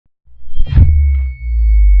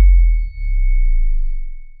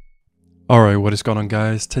Alright, what is going on,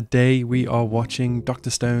 guys? Today we are watching Dr.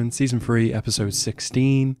 Stone Season 3 Episode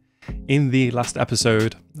 16. In the last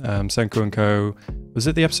episode, Senku and Co. Was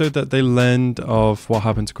it the episode that they learned of what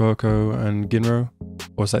happened to Koko and Ginro?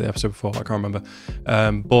 Or was that the episode before? I can't remember.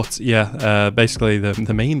 But yeah, basically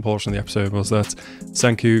the main portion of the episode was that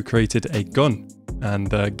Senku created a gun and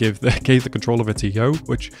gave the control of it to Yo,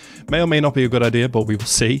 which may or may not be a good idea, but we will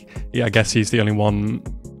see. Yeah, I guess he's the only one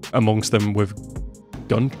amongst them with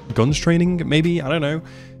guns training, maybe? I don't know.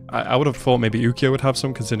 I would have thought maybe Ukyo would have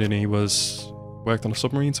some, considering he worked on a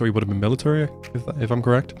submarine, so he would have been military, if I'm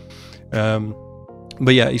correct.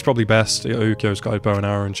 But yeah, he's probably best. Ukyo's got a bow and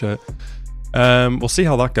arrow and shit. We'll see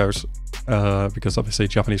how that goes, because obviously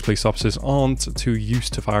Japanese police officers aren't too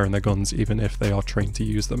used to firing their guns, even if they are trained to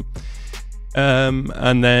use them.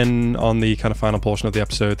 And then on the kind of final portion of the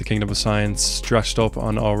episode, the Kingdom of Science dressed up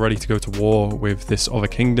and are ready to go to war with this other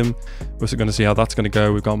kingdom. We're going to see how that's going to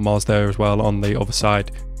go. We've got Mars there as well on the other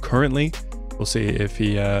side currently. We'll see if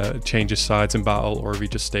he changes sides in battle or if he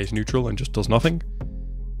just stays neutral and just does nothing.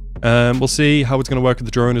 We'll see how it's going to work with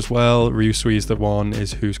the drone as well. Ryusui is the one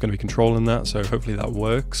who's going to be controlling that, so hopefully that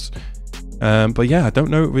works. But yeah, I don't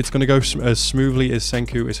know if it's going to go as smoothly as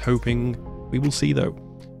Senku is hoping. We will see though.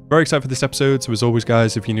 Very excited for this episode, so as always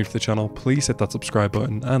guys, if you're new to the channel, please hit that subscribe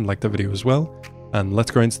button and like the video as well. And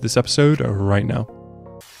let's go into this episode right now.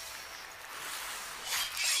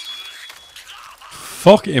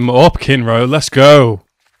 Fuck him up, Kinro, let's go.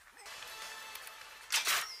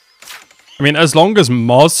 I mean, as long as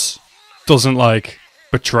Moz doesn't like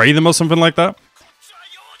betray them or something like that,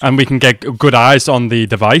 and we can get good eyes on the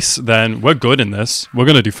device, then we're good in this. We're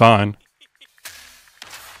gonna do fine.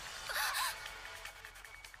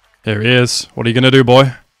 Here he is. What are you gonna do,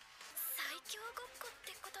 boy?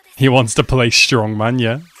 He wants to play strongman,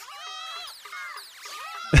 yeah?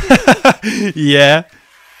 Yeah.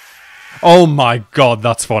 Oh my god,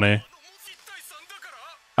 that's funny.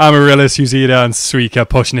 Amaryllis, Yuzida, and Suika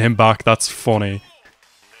pushing him back. That's funny.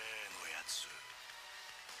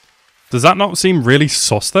 Does that not seem really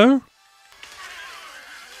sus, though?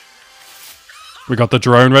 We got the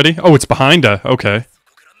drone ready. Oh, it's behind her. Okay.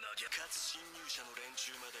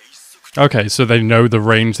 Okay, so they know the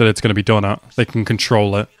range that it's going to be done at. They can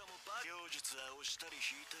control it.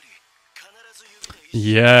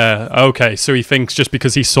 Yeah, okay, so he thinks just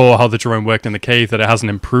because he saw how the drone worked in the cave that it hasn't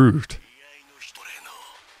improved.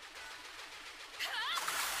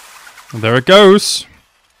 And there it goes.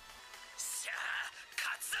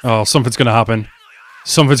 Oh, something's going to happen.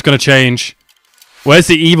 Something's going to change. Where's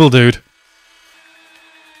the evil dude?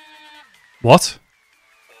 What?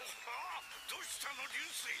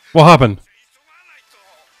 What happened?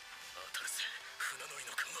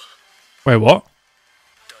 Wait, what?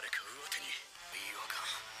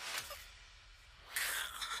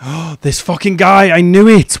 Oh, this fucking guy! I knew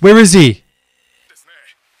it! Where is he?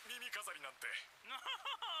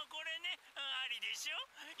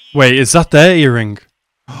 Wait, is that their earring?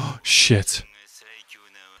 Oh, shit.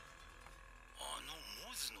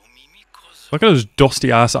 Look at those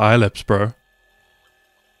dusty ass eye lips, bro.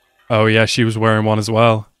 Oh yeah, she was wearing one as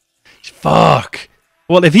well. Fuck!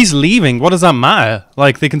 Well, if he's leaving, what does that matter?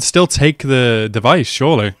 Like, they can still take the device,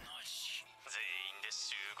 surely.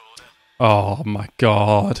 Oh my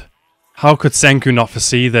god. How could Senku not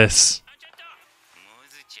foresee this?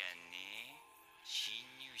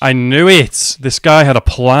 I knew it! This guy had a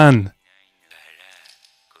plan.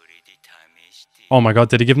 Oh my god,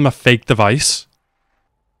 did he give him a fake device?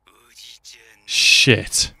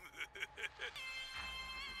 Shit.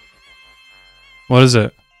 What is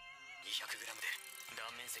it?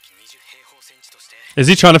 Is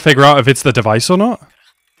he trying to figure out if it's the device or not?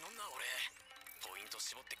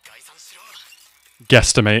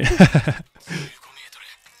 Guesstimate.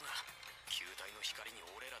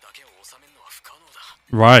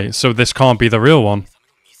 Right, so this can't be the real one.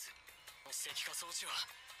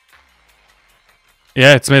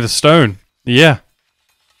 Yeah, it's made of stone. Yeah.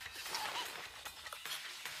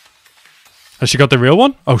 Has she got the real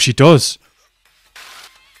one? Oh, she does.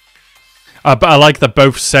 But I like that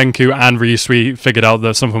both Senku and Ryusui figured out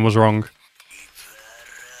that something was wrong.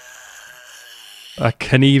 A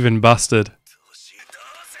conniving bastard.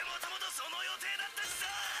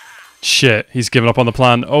 Shit, he's given up on the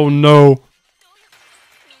plan. Oh no.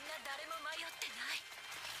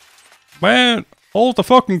 Man, hold the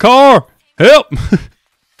fucking car! Help!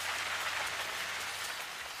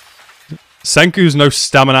 Senku's no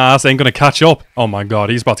stamina ass ain't gonna catch up. Oh my god,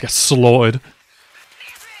 he's about to get slaughtered.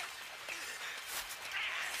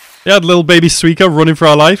 Yeah, little baby Suika running for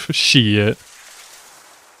our life. Shit.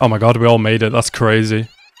 Oh my god, we all made it. That's crazy.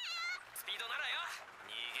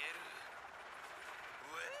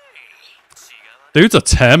 Dude's a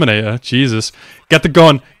Terminator. Jesus. Get the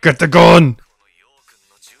gun. Get the gun.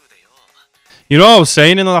 You know what I was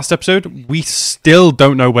saying in the last episode? We still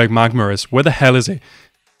don't know where Magma is. Where the hell is he?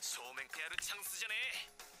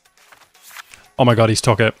 Oh my god, he's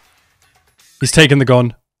took it. He's taken the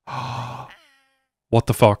gun. What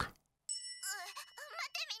the fuck?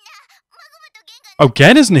 Oh,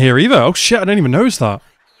 Gen isn't here either. Oh shit, I didn't even notice that.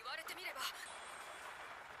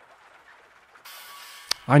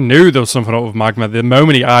 I knew there was something up with Magma the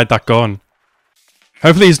moment he eyed that gun.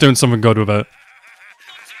 Hopefully he's doing something good with it.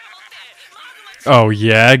 Oh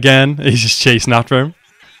yeah, again. He's just chasing after him.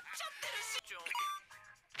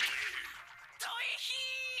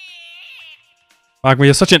 Magma,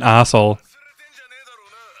 you're such an asshole.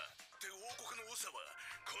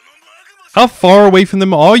 How far away from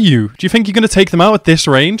them are you? Do you think you're going to take them out at this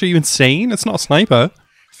range? Are you insane? It's not a sniper.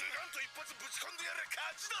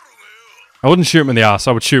 I wouldn't shoot him in the ass.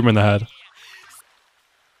 I would shoot him in the head.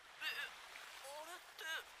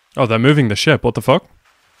 Oh, they're moving the ship. What the fuck?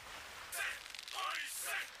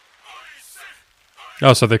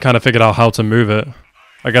 Oh, so they kind of figured out how to move it.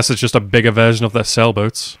 I guess it's just a bigger version of their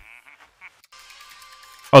sailboats.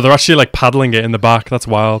 Oh, they're actually like paddling it in the back. That's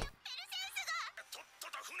wild.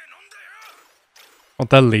 Oh,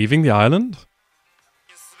 they're leaving the island?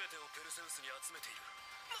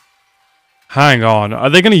 Hang on. Are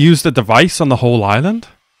they going to use the device on the whole island?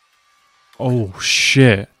 Oh,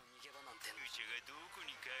 shit.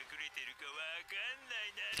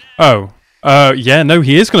 Oh. Yeah, no,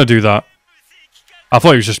 he is going to do that. I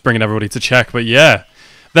thought he was just bringing everybody to check, but yeah.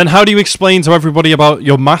 Then how do you explain to everybody about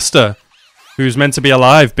your master, who's meant to be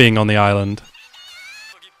alive, being on the island?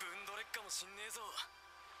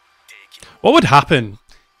 What would happen?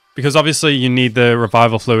 Because obviously you need the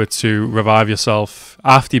revival fluid to revive yourself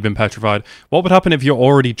after you've been petrified. What would happen if you're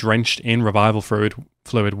already drenched in revival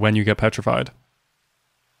fluid when you get petrified?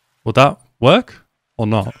 Would that work or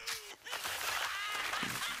not?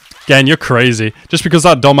 Again, you're crazy. Just because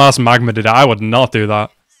that dumbass Magma did it, I would not do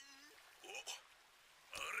that.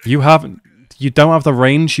 You don't have the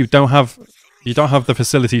range. You don't have the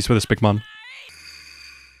facilities for this, big man.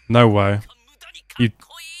 No way.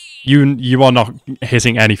 You are not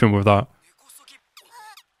hitting anything with that.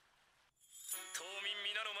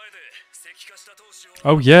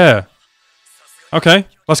 Oh yeah. Okay,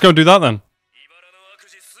 let's go do that then.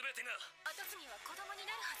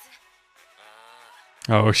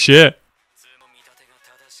 Oh shit.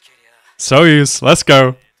 Soyuz, let's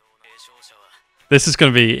go. This is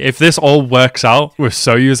going to be, if this all works out with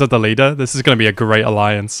Soyuz as the leader, this is going to be a great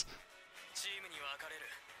alliance.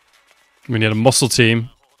 We need a muscle team.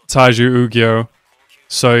 Taiju, Ugyo,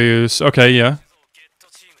 Soyuz. Okay, yeah.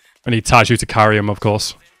 I need Taiju to carry him, of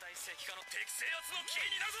course.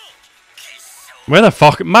 Where the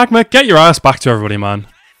fuck? Magma, get your ass back to everybody, man.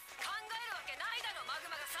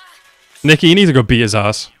 Nikki, you need to go beat his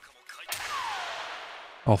ass.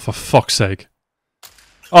 Oh, for fuck's sake.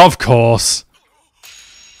 Of course.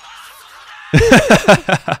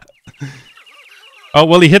 Oh,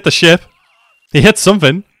 well, he hit the ship. He hit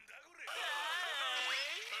something.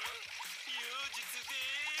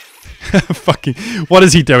 Fucking, what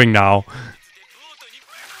is he doing now?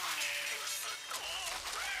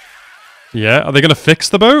 Yeah, are they going to fix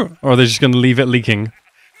the boat? Or are they just going to leave it leaking?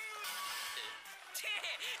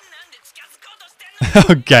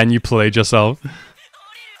 Again, you played yourself.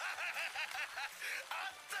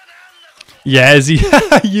 Yeah, is he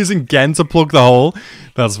using Gen to plug the hole?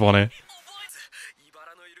 That's funny.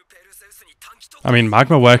 I mean,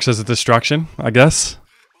 Magma works as a distraction, I guess.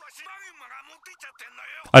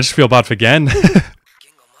 I just feel bad for Gen.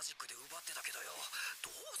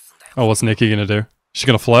 Oh, what's Nikki gonna do? She's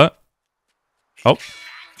gonna flirt? Oh,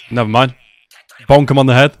 never mind. Bonk him on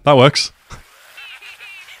the head. That works.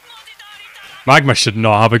 Magma should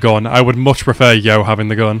not have a gun. I would much prefer Yo having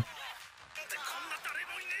the gun.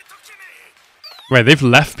 Wait, they've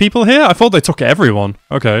left people here? I thought they took everyone.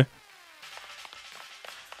 Okay.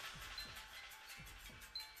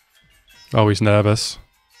 Oh, he's nervous.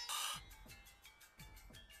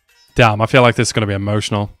 Damn, I feel like this is going to be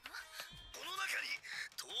emotional.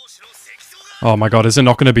 Oh my god, is it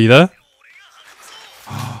not going to be there?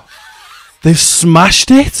 They've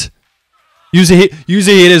smashed it? Yuzi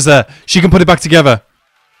it is there. She can put it back together.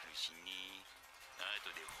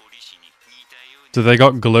 Do they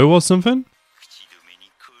got glue or something?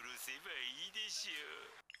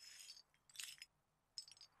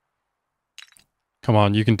 Come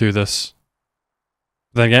on, you can do this.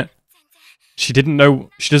 Then again, she doesn't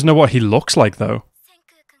know what he looks like though.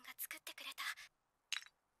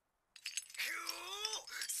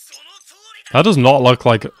 That does not look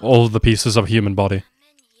like all the pieces of a human body.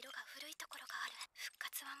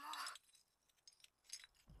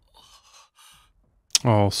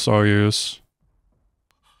 Oh, Soyuz.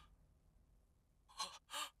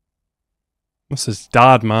 That's his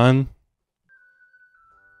dad, man.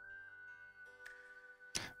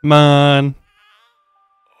 Man.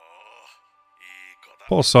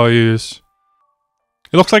 Poor Soyuz.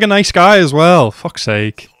 He looks like a nice guy as well. Fuck's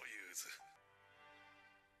sake.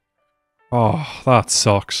 Oh, that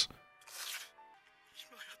sucks.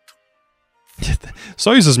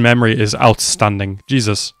 Soyuz's memory is outstanding.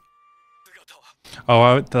 Jesus.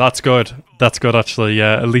 Oh, that's good. That's good, actually.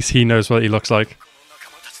 Yeah, at least he knows what he looks like.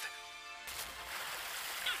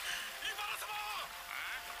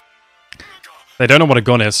 They don't know what a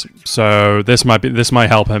gun is, so this might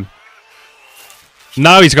help him.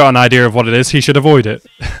 Now he's got an idea of what it is. He should avoid it.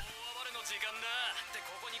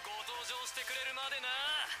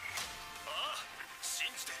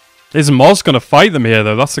 Is Moz gonna fight them here,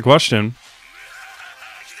 though? That's the question.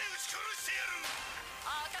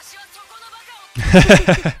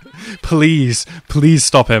 Please, please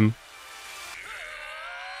stop him.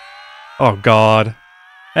 Oh god.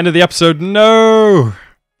 End of the episode. No!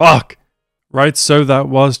 Fuck! Right, so that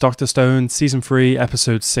was Dr. Stone, Season 3,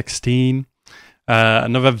 Episode 16.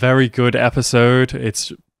 Another very good episode.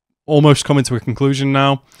 It's almost coming to a conclusion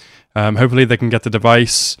now. Hopefully they can get the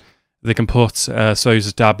device. They can put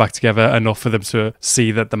Soyuz's dad back together enough for them to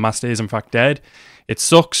see that the Master is in fact dead. It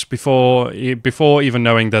sucks before even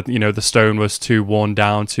knowing that, you know, the stone was too worn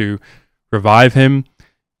down to revive him.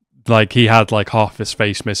 Like, he had like half his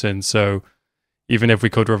face missing, so even if we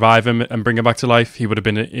could revive him and bring him back to life, he would have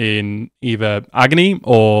been in either agony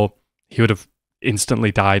or he would have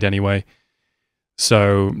instantly died anyway.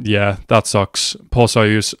 So yeah, that sucks. Poor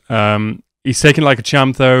Soyuz. He's taking like a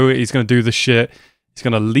champ though. He's going to do this shit. He's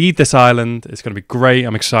going to lead this island. It's going to be great.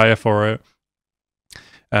 I'm excited for it.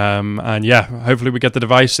 And yeah, hopefully we get the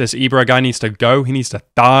device. This Ibra guy needs to go. He needs to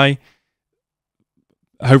die.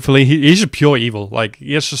 Hopefully he's just pure evil. Like,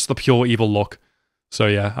 he has just the pure evil look. So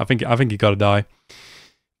yeah, I think he got to die.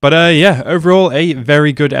 But yeah, overall a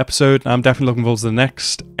very good episode. I'm definitely looking forward to the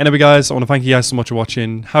next. Anyway guys, I want to thank you guys so much for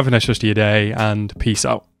watching. Have a nice rest of your day and peace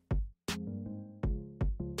out.